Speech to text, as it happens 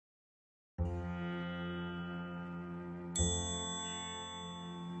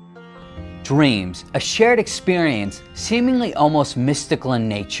dreams, a shared experience seemingly almost mystical in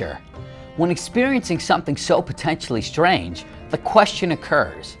nature. When experiencing something so potentially strange, the question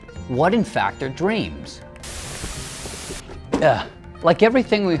occurs, what in fact are dreams? Like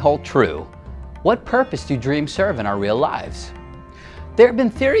everything we hold true, what purpose do dreams serve in our real lives? There have been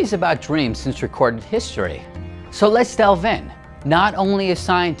theories about dreams since recorded history. So let's delve in, not only as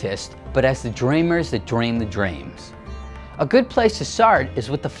scientists, but as the dreamers that dream the dreams. A good place to start is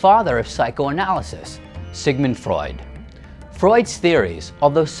with the father of psychoanalysis, Sigmund Freud. Freud's theories,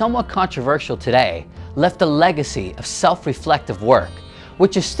 although somewhat controversial today, left a legacy of self-reflective work,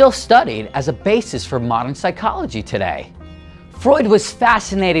 which is still studied as a basis for modern psychology today. Freud was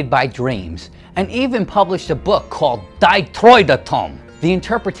fascinated by dreams and even published a book called Die Traumdeutung, The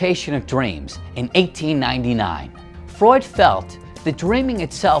Interpretation of Dreams, in 1899. Freud felt that dreaming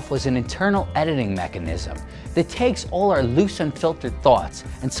itself was an internal editing mechanism that takes all our loose, unfiltered thoughts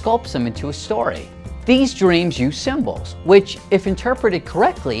and sculpts them into a story. These dreams use symbols, which, if interpreted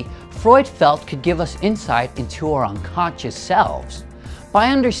correctly, Freud felt could give us insight into our unconscious selves. By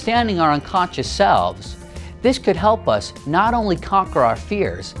understanding our unconscious selves, this could help us not only conquer our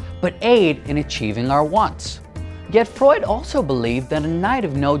fears, but aid in achieving our wants. Yet Freud also believed that a night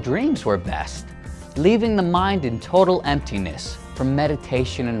of no dreams were best, leaving the mind in total emptiness for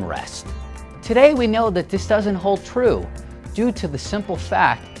meditation and rest. Today we know that this doesn't hold true due to the simple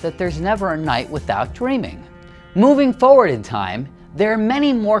fact that there's never a night without dreaming. Moving forward in time, there are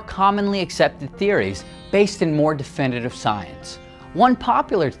many more commonly accepted theories based in more definitive science. One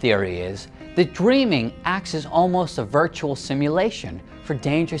popular theory is that dreaming acts as almost a virtual simulation for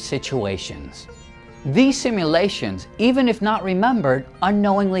dangerous situations. These simulations, even if not remembered,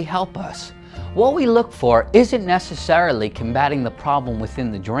 unknowingly help us. What we look for isn't necessarily combating the problem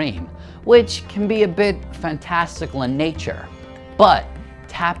within the dream, which can be a bit fantastical in nature, but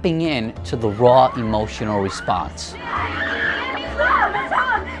tapping in to the raw emotional response.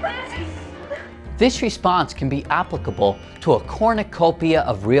 This response can be applicable to a cornucopia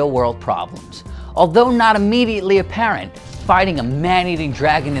of real-world problems. Although not immediately apparent, fighting a man-eating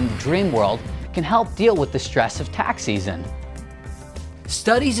dragon in the dream world can help deal with the stress of tax season.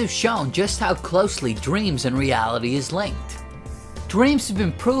 Studies have shown just how closely dreams and reality is linked. Dreams have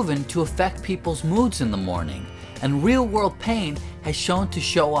been proven to affect people's moods in the morning, and real-world pain has shown to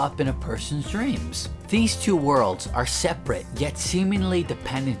show up in a person's dreams. These two worlds are separate yet seemingly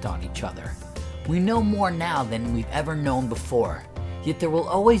dependent on each other. We know more now than we've ever known before, yet there will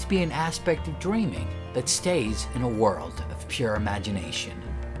always be an aspect of dreaming that stays in a world of pure imagination.